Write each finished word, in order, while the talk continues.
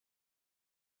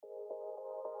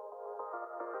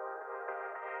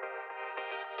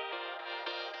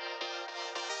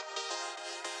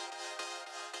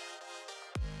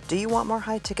Do you want more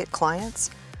high-ticket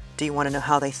clients? Do you want to know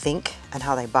how they think and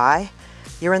how they buy?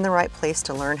 You're in the right place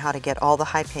to learn how to get all the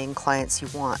high-paying clients you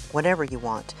want, whenever you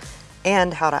want,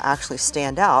 and how to actually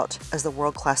stand out as the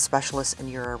world-class specialist in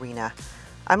your arena.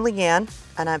 I'm Leanne,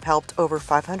 and I've helped over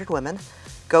 500 women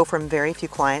go from very few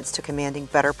clients to commanding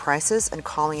better prices and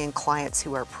calling in clients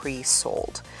who are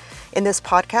pre-sold. In this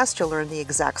podcast, you'll learn the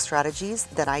exact strategies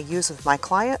that I use with my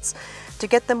clients to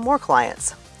get them more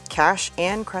clients, cash,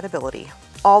 and credibility.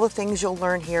 All the things you'll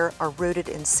learn here are rooted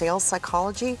in sales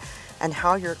psychology and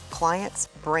how your client's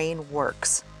brain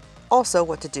works. Also,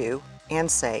 what to do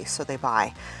and say so they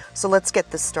buy. So let's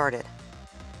get this started.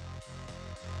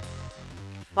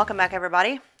 Welcome back,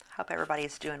 everybody. Hope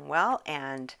everybody's doing well.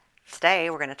 And today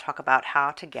we're going to talk about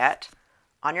how to get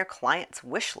on your client's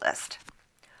wish list.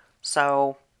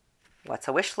 So, what's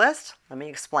a wish list? Let me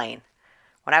explain.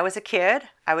 When I was a kid,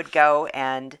 I would go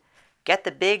and get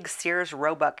the big Sears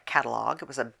Roebuck catalog. It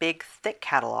was a big, thick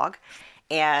catalog,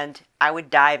 and I would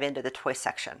dive into the toy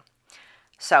section.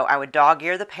 So I would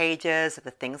dog-ear the pages of the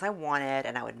things I wanted,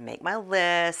 and I would make my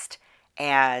list,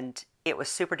 and it was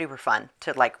super duper fun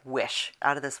to wish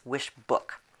out of this wish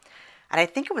book. And I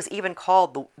think it was even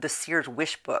called the Sears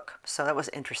Wish Book, so that was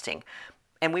interesting.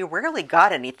 And we rarely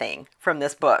got anything from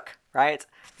this book, right?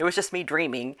 It was just me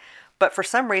dreaming. But for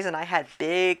some reason, I had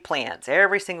big plans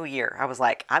every single year. I was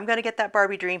like, I'm going to get that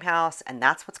Barbie dream house, and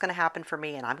that's what's going to happen for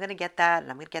me, and I'm going to get that, and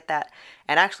I'm going to get that.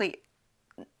 And actually,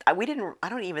 I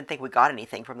don't even think we got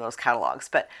anything from those catalogs,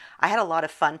 but I had a lot of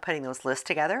fun putting those lists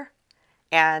together,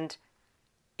 and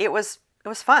it was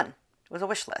fun. It was a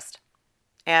wish list.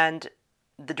 And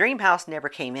the dream house never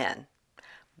came in,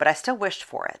 but I still wished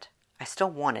for it. I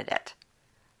still wanted it.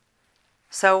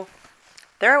 So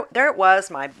there it was,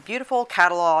 my beautiful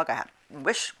catalog. I had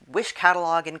wish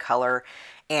catalog in color,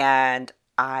 and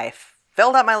I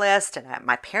filled out my list, and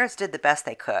my parents did the best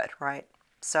they could, right?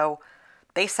 So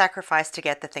they sacrificed to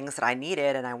get the things that I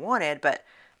needed and I wanted, but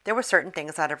there were certain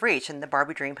things out of reach, and the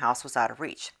Barbie dream house was out of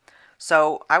reach.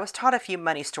 So I was taught a few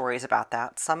money stories about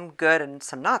that, some good and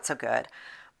some not so good.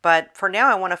 But for now,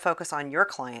 I want to focus on your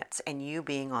clients and you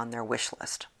being on their wish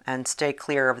list and stay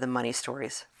clear of the money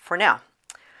stories for now.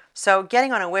 So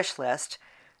getting on a wish list,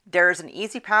 there's an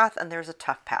easy path and there's a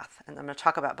tough path. And I'm going to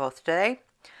talk about both today.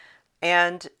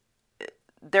 And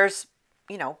there's,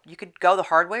 you could go the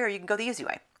hard way or you can go the easy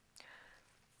way.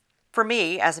 For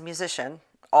me, as a musician,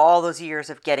 all those years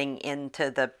of getting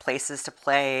into the places to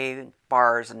play,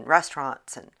 bars and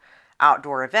restaurants and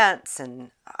outdoor events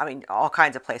and all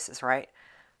kinds of places, right?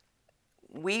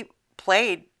 We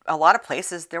played a lot of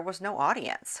places there was no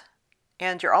audience.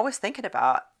 And you're always thinking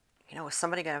about, is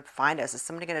somebody going to find us? Is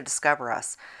somebody going to discover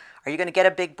us? Are you going to get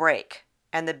a big break?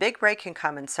 And the big break can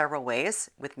come in several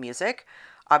ways with music.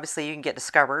 Obviously, you can get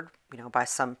discovered, by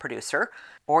some producer,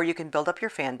 or you can build up your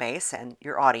fan base and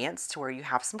your audience to where you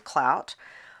have some clout,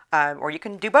 or you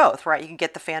can do both, right? You can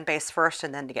get the fan base first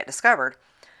and then to get discovered.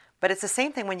 But it's the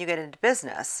same thing when you get into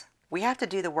business. We have to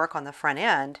do the work on the front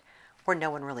end where no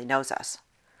one really knows us.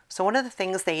 So one of the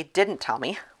things they didn't tell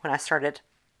me when I started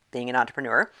being an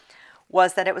entrepreneur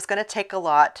was that it was going to take a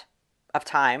lot of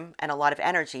time and a lot of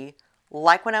energy,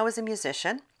 like when I was a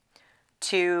musician,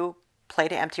 to play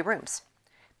to empty rooms,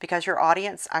 because your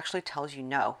audience actually tells you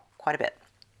no quite a bit.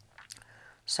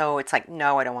 So it's like,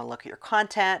 no, I don't want to look at your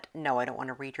content. No, I don't want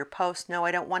to read your post. No,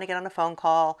 I don't want to get on a phone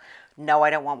call. No, I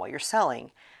don't want what you're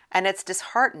selling. And it's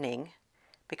disheartening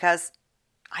because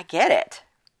I get it,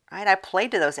 right? I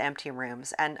played to those empty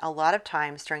rooms. And a lot of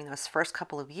times during those first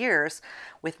couple of years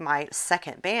with my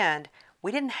second band,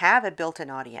 we didn't have a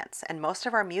built-in audience. And most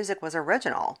of our music was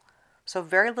original. So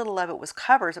very little of it was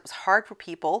covers. It was hard for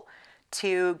people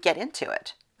to get into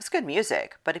it. It's good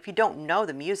music, but if you don't know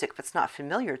the music, if it's not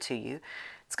familiar to you,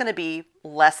 it's going to be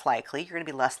less likely. You're going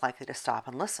to be less likely to stop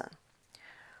and listen.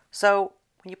 So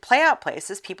when you play out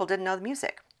places, people didn't know the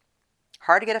music.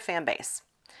 Hard to get a fan base.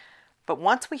 But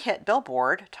once we hit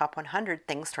Billboard Top 100,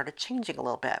 things started changing a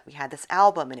little bit. We had this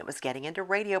album and it was getting into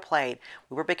radio play.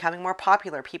 We were becoming more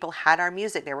popular. People had our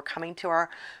music. They were coming to our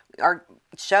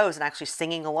shows and actually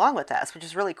singing along with us, which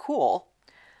is really cool.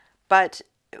 But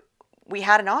we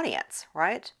had an audience,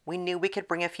 right? We knew we could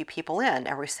bring a few people in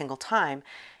every single time.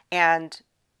 And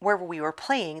wherever we were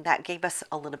playing, that gave us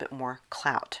a little bit more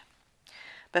clout.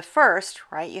 But first,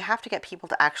 right, you have to get people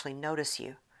to actually notice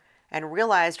you and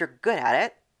realize you're good at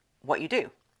it, what you do.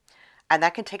 And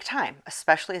that can take time,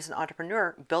 especially as an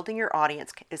entrepreneur. Building your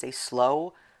audience is a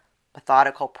slow,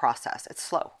 methodical process. It's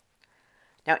slow.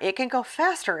 Now, it can go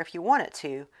faster if you want it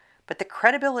to, but the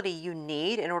credibility you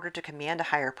need in order to command a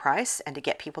higher price and to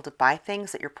get people to buy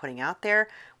things that you're putting out there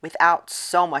without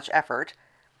so much effort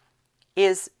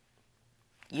is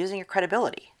using your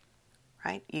credibility,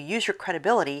 right? You use your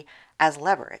credibility as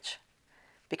leverage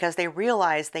because they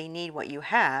realize they need what you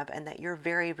have and that you're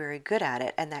very, very good at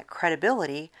it. And that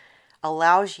credibility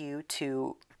allows you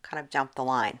to kind of jump the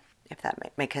line, if that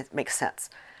makes sense.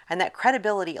 And that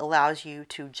credibility allows you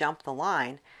to jump the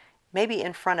line, maybe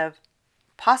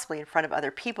possibly in front of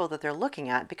other people that they're looking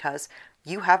at because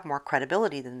you have more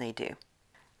credibility than they do.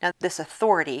 Now, this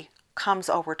authority comes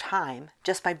over time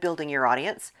just by building your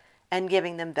audience and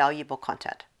giving them valuable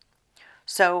content.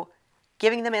 So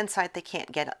giving them insight they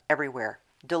can't get everywhere,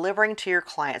 delivering to your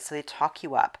clients so they talk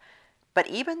you up. But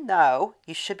even though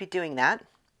you should be doing that,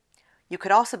 you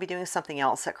could also be doing something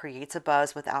else that creates a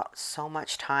buzz without so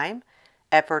much time,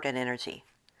 effort, and energy.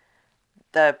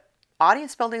 The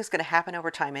audience building is going to happen over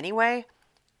time anyway.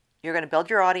 You're going to build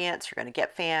your audience, you're going to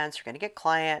get fans, you're going to get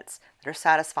clients that are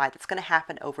satisfied. It's going to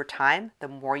happen over time the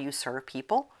more you serve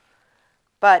people,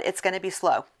 but it's going to be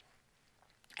slow.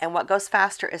 And what goes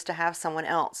faster is to have someone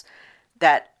else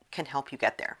that can help you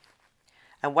get there.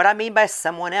 And what I mean by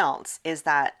someone else is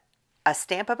that a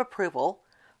stamp of approval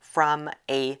from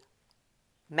a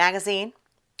magazine,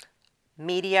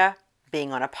 media,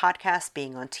 being on a podcast,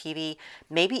 being on TV,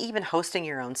 maybe even hosting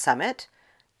your own summit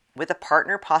with a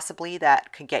partner possibly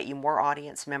that could get you more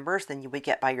audience members than you would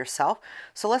get by yourself.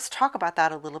 So let's talk about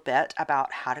that a little bit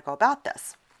about how to go about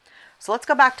this. So let's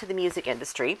go back to the music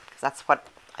industry because that's what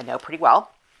I know pretty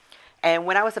well. And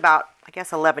when I was about,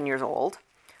 11 years old,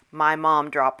 my mom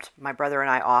dropped my brother and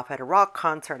I off at a rock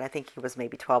concert. I think he was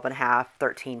maybe 12 and a half,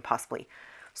 13 possibly.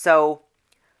 So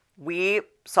we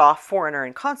saw Foreigner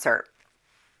in concert.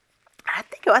 I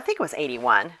think it was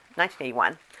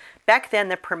 1981. Back then,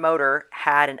 the promoter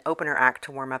had an opener act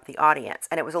to warm up the audience,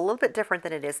 and it was a little bit different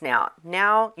than it is now.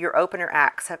 Now, your opener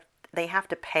acts have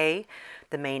to pay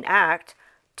the main act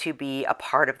to be a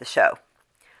part of the show.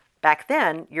 Back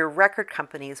then, your record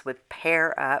companies would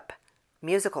pair up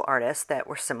musical artists that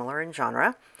were similar in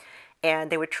genre, and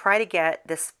they would try to get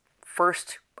this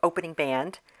first opening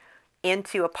band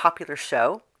into a popular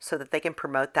show so that they can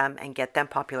promote them and get them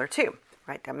popular too,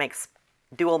 right? That makes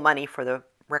dual money for the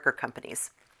record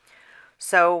companies.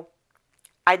 So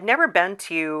I'd never been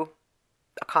to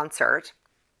a concert.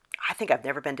 I think I've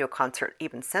never been to a concert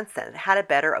even since then. It had a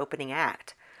better opening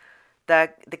act. The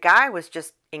guy was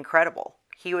just incredible.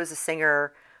 He was a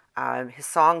singer. His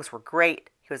songs were great.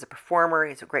 He was a performer.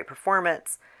 He was a great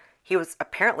performance. He was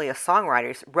apparently a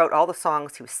songwriter. He wrote all the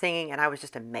songs he was singing, and I was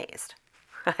just amazed,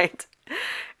 right?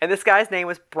 And this guy's name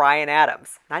was Bryan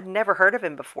Adams. I'd never heard of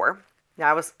him before. Now,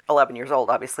 I was 11 years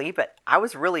old, obviously, but I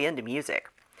was really into music.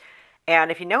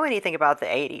 And if you know anything about the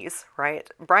 80s, right,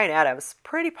 Bryan Adams,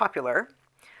 pretty popular,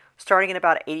 starting in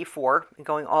about 84 and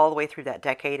going all the way through that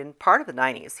decade and part of the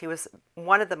 90s. He was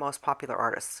one of the most popular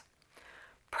artists,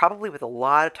 probably with a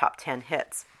lot of top 10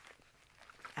 hits.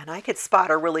 And I could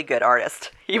spot a really good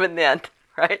artist even then,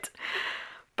 right?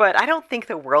 But I don't think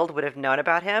the world would have known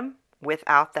about him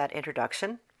without that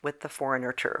introduction with the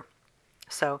Foreigner tour.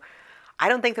 So I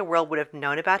don't think the world would have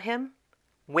known about him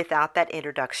without that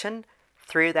introduction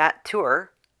through that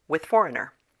tour with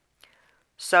Foreigner.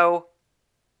 So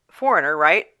Foreigner,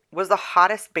 right, was the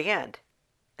hottest band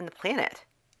in the planet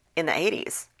in the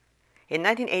 80s. In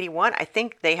 1981, I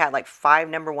think they had like 5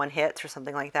 number 1 hits or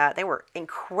something like that. They were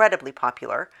incredibly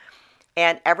popular,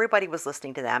 and everybody was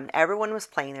listening to them. Everyone was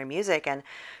playing their music, and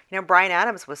Bryan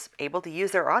Adams was able to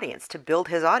use their audience to build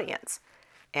his audience,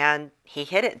 and he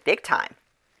hit it big time.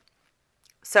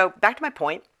 So back to my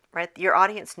point, right? Your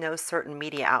audience knows certain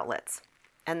media outlets,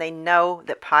 and they know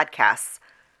that podcasts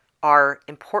are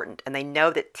important, and they know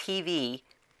that TV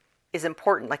is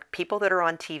important. Like people that are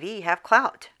on TV have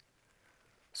clout.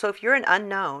 So if you're an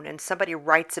unknown and somebody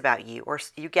writes about you, or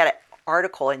you get an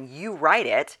article and you write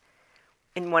it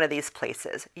in one of these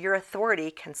places, your authority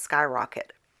can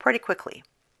skyrocket pretty quickly.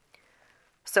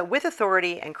 So with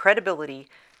authority and credibility,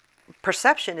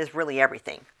 perception is really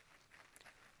everything.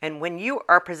 And when you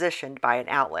are positioned by an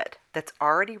outlet that's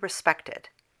already respected,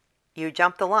 you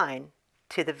jump the line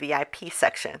to the VIP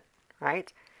section,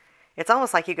 right? It's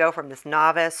almost like you go from this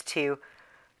novice to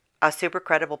a super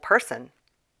credible person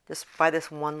just by this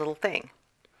one little thing.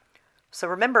 So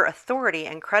remember, authority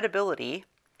and credibility,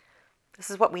 this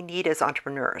is what we need as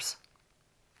entrepreneurs,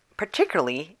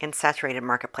 particularly in saturated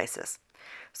marketplaces.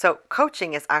 So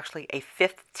coaching is actually a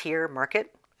 5th tier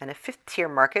market, and a 5th tier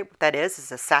market, what that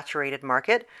is a saturated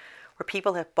market where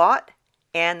people have bought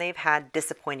and they've had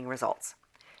disappointing results.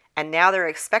 And now they're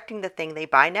expecting the thing they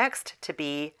buy next to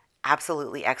be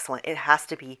absolutely excellent. It has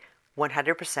to be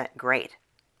 100% great.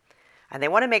 And they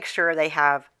want to make sure they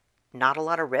have not a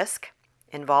lot of risk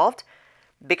involved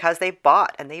because they've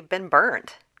bought and they've been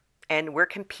burned. and we're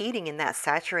competing in that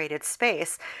saturated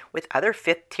space with other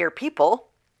fifth tier people.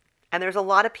 And there's a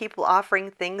lot of people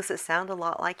offering things that sound a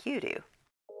lot like you do.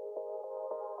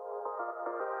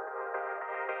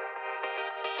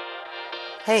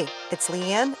 Hey, it's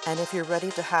Leanne, and if you're ready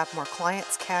to have more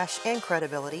clients, cash, and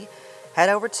credibility, head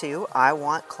over to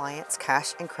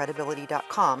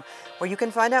iwantclientscashandcredibility.com, where you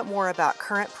can find out more about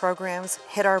current programs,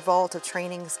 hit our vault of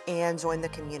trainings, and join the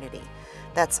community.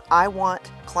 That's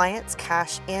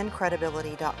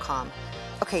iwantclientscashandcredibility.com.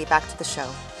 Okay, back to the show.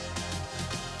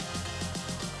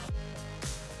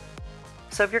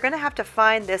 So if you're going to have to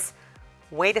find this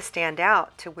way to stand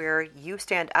out to where you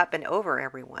stand up and over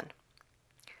everyone,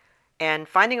 and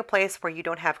finding a place where you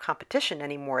don't have competition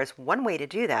anymore is one way to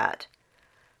do that.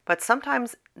 But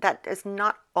sometimes that is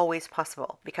not always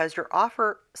possible because your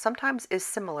offer sometimes is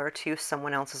similar to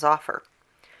someone else's offer.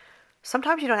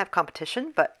 Sometimes you don't have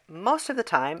competition, but most of the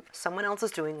time someone else is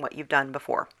doing what you've done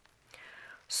before.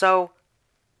 So,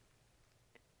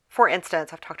 for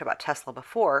instance, I've talked about Tesla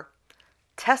before.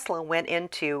 Tesla went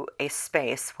into a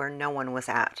space where no one was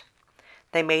at.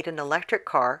 They made an electric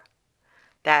car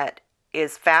that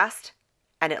is fast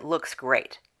and it looks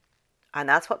great. And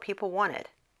that's what people wanted.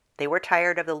 They were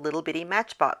tired of the little bitty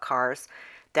Matchbox cars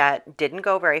that didn't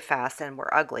go very fast and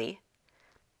were ugly.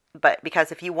 But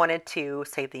because if you wanted to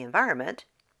save the environment,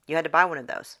 you had to buy one of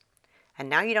those. And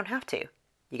now you don't have to.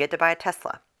 You get to buy a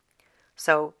Tesla.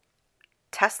 So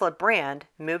Tesla brand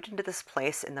moved into this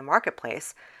place in the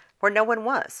marketplace where no one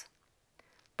was.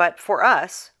 But for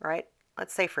us, right,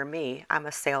 let's say for me, I'm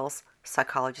a sales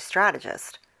psychology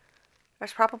strategist.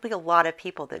 There's probably a lot of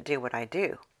people that do what I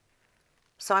do.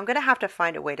 So I'm going to have to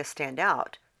find a way to stand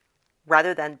out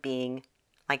rather than being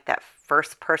like that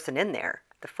first person in there.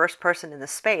 The first person in the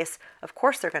space, of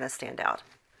course they're going to stand out.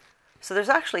 So there's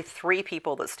actually 3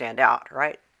 people that stand out,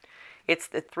 right? It's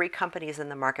the 3 companies in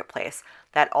the marketplace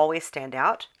that always stand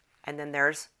out, and then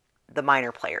there's the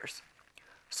minor players.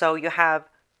 So you have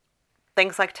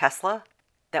things like Tesla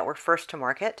that were first to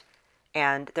market,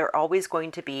 and they're always going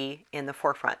to be in the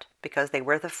forefront because they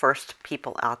were the first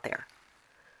people out there.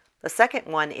 The second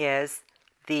one is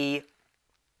the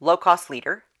low-cost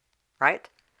leader, right?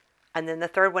 And then the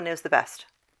third one is the best.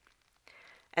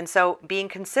 And so being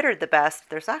considered the best,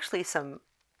 there's actually some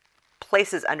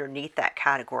places underneath that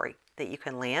category that you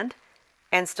can land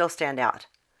and still stand out.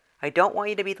 I don't want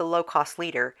you to be the low-cost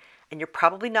leader, and you're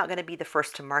probably not going to be the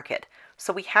first to market.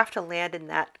 So we have to land in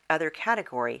that other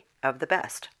category of the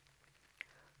best.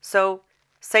 So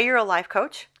say you're a life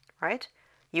coach, right?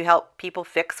 You help people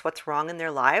fix what's wrong in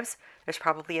their lives. There's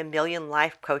probably a million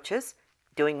life coaches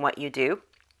doing what you do.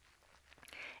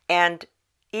 And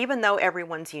even though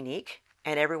everyone's unique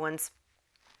and everyone's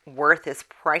worth is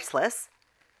priceless,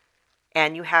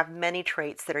 and you have many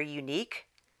traits that are unique,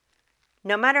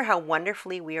 no matter how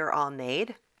wonderfully we are all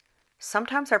made,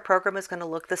 sometimes our program is going to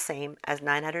look the same as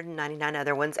 999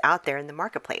 other ones out there in the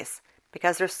marketplace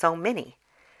because there's so many.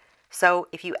 So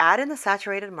if you add in the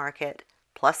saturated market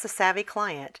plus the savvy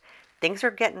client, things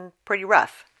are getting pretty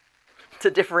rough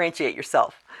to differentiate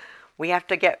yourself. We have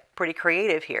to get pretty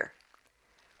creative here.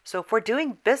 So if we're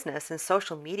doing business in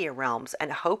social media realms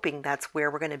and hoping that's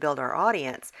where we're going to build our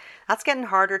audience, that's getting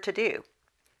harder to do. You're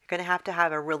going to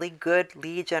have a really good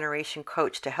lead generation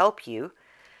coach to help you,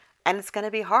 and it's going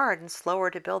to be hard and slower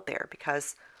to build there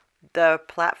because the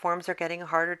platforms are getting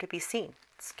harder to be seen.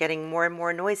 It's getting more and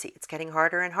more noisy. It's getting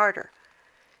harder and harder.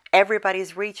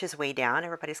 Everybody's reach is way down.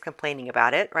 Everybody's complaining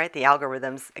about it, right? The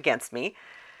algorithm's against me.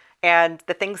 And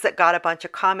the things that got a bunch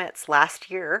of comments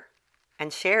last year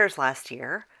and shares last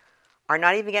year are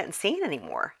not even getting seen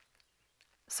anymore.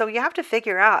 So you have to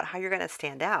figure out how you're going to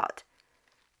stand out.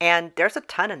 And there's a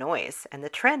ton of noise. And the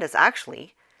trend is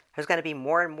actually there's going to be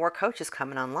more and more coaches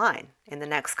coming online in the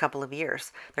next couple of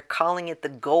years. They're calling it the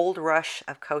gold rush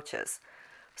of coaches.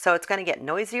 So it's going to get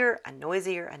noisier and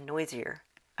noisier and noisier.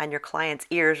 And your clients'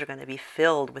 ears are going to be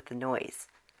filled with the noise.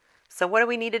 So what do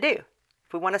we need to do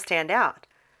if we want to stand out?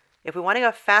 If we want to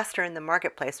go faster in the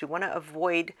marketplace, we want to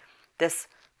avoid this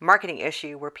marketing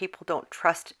issue where people don't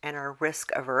trust and are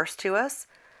risk averse to us,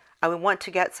 and we want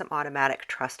to get some automatic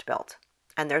trust built.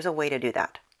 And there's a way to do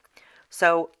that.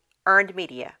 So earned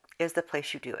media is the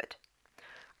place you do it.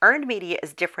 Earned media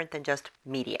is different than just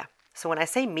media. So when I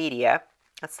say media,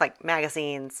 that's like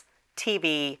magazines,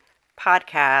 TV,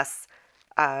 podcasts,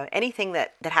 anything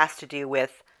that has to do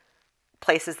with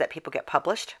places that people get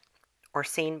published or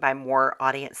seen by more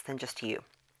audience than just you,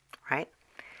 right?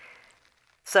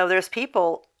 So there's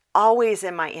people always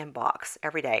in my inbox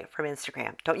every day from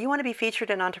Instagram. Don't you want to be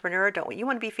featured in Entrepreneur? Don't you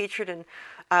want to be featured in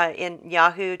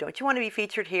Yahoo? Don't you want to be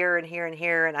featured here and here and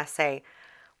here? And I say,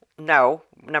 no,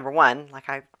 number one, like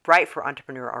I write for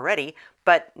Entrepreneur already,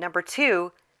 but number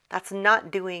two, that's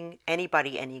not doing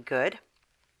anybody any good,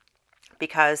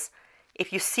 because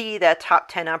if you see the top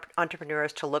 10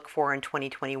 entrepreneurs to look for in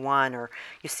 2021, or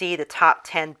you see the top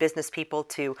 10 business people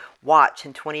to watch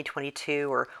in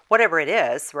 2022, or whatever it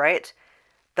is, right?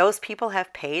 Those people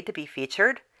have paid to be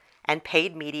featured, and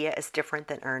paid media is different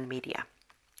than earned media.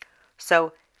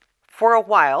 So for a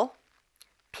while,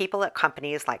 people at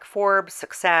companies like Forbes,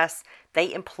 Success,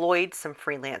 they employed some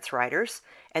freelance writers,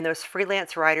 and those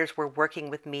freelance writers were working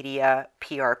with media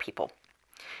PR people.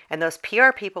 And those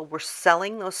PR people were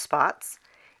selling those spots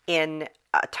in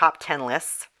top 10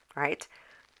 lists, right,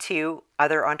 to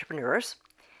other entrepreneurs,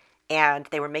 and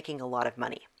they were making a lot of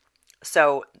money.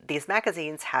 So these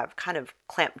magazines have kind of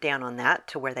clamped down on that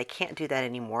to where they can't do that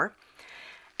anymore.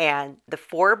 And the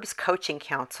Forbes Coaching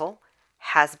Council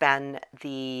has been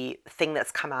the thing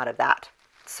that's come out of that.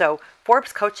 So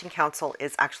Forbes Coaching Council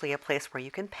is actually a place where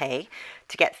you can pay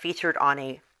to get featured on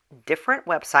a different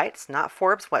website. It's not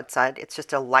Forbes' website. It's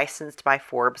just a licensed by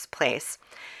Forbes place.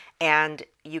 And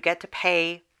you get to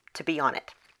pay to be on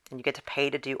it. And you get to pay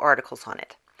to do articles on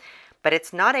it. But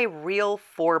it's not a real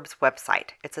Forbes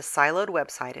website. It's a siloed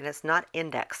website, and it's not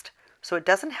indexed. So it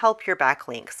doesn't help your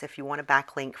backlinks if you want to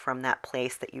backlink from that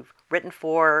place that you've written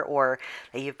for or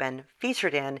that you've been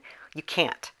featured in. You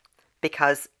can't,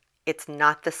 because it's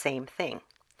not the same thing.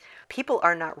 People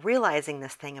are not realizing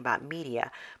this thing about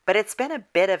media, but it's been a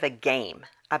bit of a game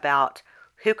about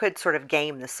who could sort of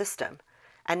game the system.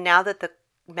 And now that the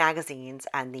magazines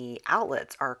and the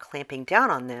outlets are clamping down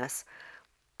on this,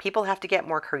 people have to get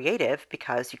more creative,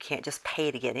 because you can't just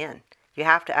pay to get in. You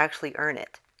have to actually earn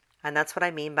it. And that's what I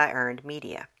mean by earned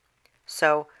media.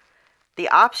 So the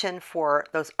option for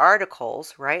those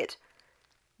articles, right?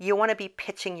 You want to be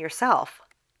pitching yourself.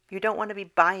 You don't want to be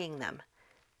buying them,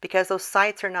 because those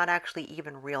sites are not actually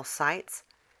even real sites.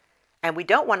 And we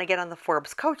don't want to get on the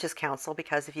Forbes Coaches Council,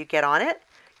 because if you get on it,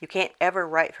 you can't ever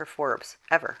write for Forbes,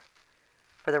 ever.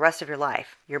 For the rest of your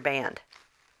life, you're banned.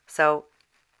 So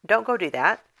don't go do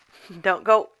that. Don't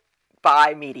go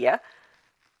buy media.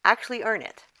 Actually earn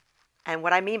it. And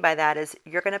what I mean by that is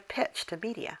you're going to pitch to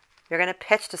media. You're going to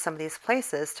pitch to some of these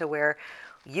places to where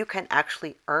you can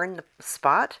actually earn the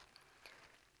spot,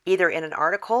 either in an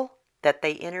article that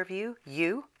they interview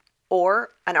you or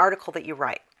an article that you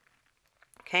write.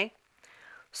 Okay?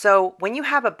 So when you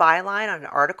have a byline on an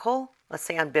article, let's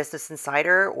say on Business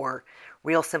Insider or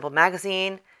Real Simple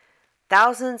Magazine,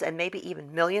 thousands and maybe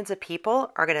even millions of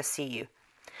people are going to see you.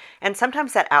 And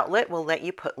sometimes that outlet will let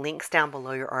you put links down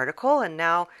below your article. And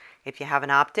now, if you have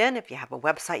an opt-in, if you have a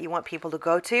website you want people to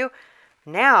go to,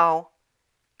 now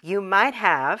you might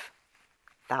have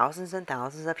thousands and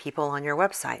thousands of people on your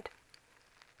website.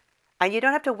 And you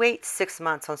don't have to wait 6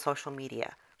 months on social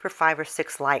media for 5 or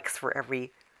 6 likes for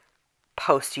every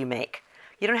post you make.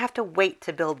 You don't have to wait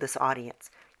to build this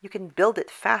audience. You can build it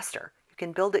faster. You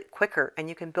can build it quicker, and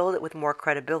you can build it with more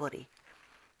credibility.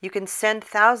 You can send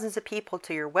thousands of people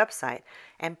to your website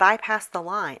and bypass the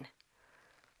line.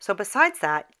 So besides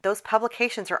that, those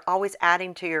publications are always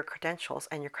adding to your credentials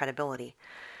and your credibility,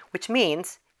 which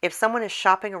means if someone is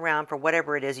shopping around for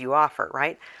whatever it is you offer,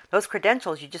 right, those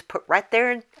credentials you just put right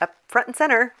there up front and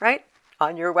center, right,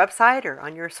 on your website or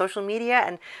on your social media,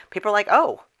 and people are like,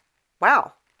 oh,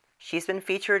 wow, she's been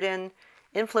featured in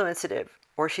Influencitive,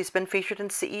 or she's been featured in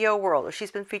CEO World, or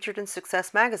she's been featured in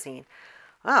Success Magazine.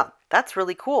 Oh, that's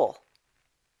really cool.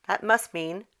 That must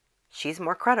mean she's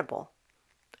more credible.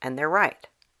 And they're right.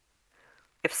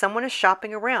 If someone is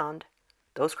shopping around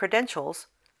those credentials,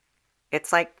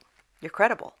 it's like you're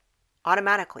credible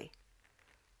automatically.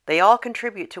 They all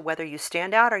contribute to whether you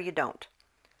stand out or you don't.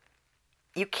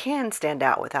 You can stand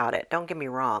out without it, don't get me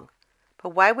wrong.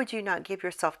 But why would you not give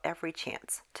yourself every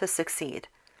chance to succeed?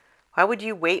 Why would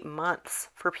you wait months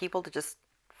for people to just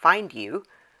find you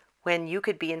when you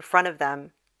could be in front of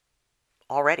them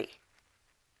already?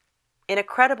 In a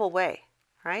credible way,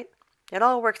 right? It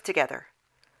all works together.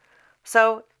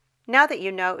 So now that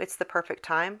you know it's the perfect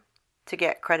time to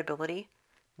get credibility,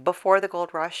 before the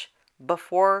gold rush,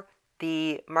 before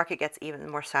the market gets even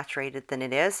more saturated than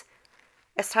it is,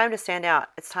 it's time to stand out.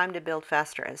 It's time to build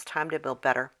faster. And it's time to build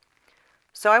better.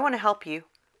 So I want to help you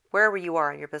wherever you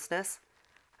are in your business.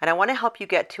 And I want to help you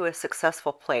get to a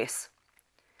successful place.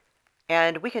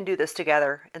 And we can do this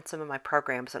together in some of my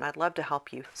programs, and I'd love to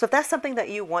help you. So if that's something that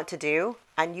you want to do,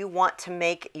 and you want to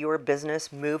make your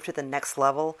business move to the next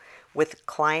level with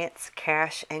clients,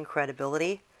 cash, and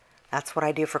credibility, that's what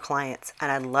I do for clients,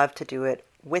 and I'd love to do it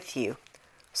with you.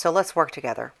 So let's work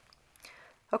together.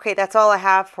 Okay, that's all I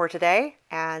have for today,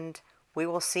 and we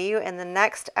will see you in the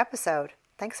next episode.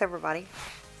 Thanks, everybody.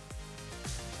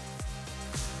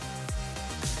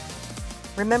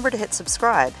 Remember to hit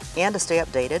subscribe, and to stay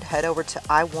updated, head over to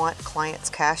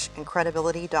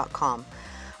iwantclientscashandcredibility.com.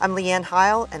 I'm Leanne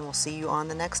Heil, and we'll see you on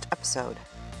the next episode.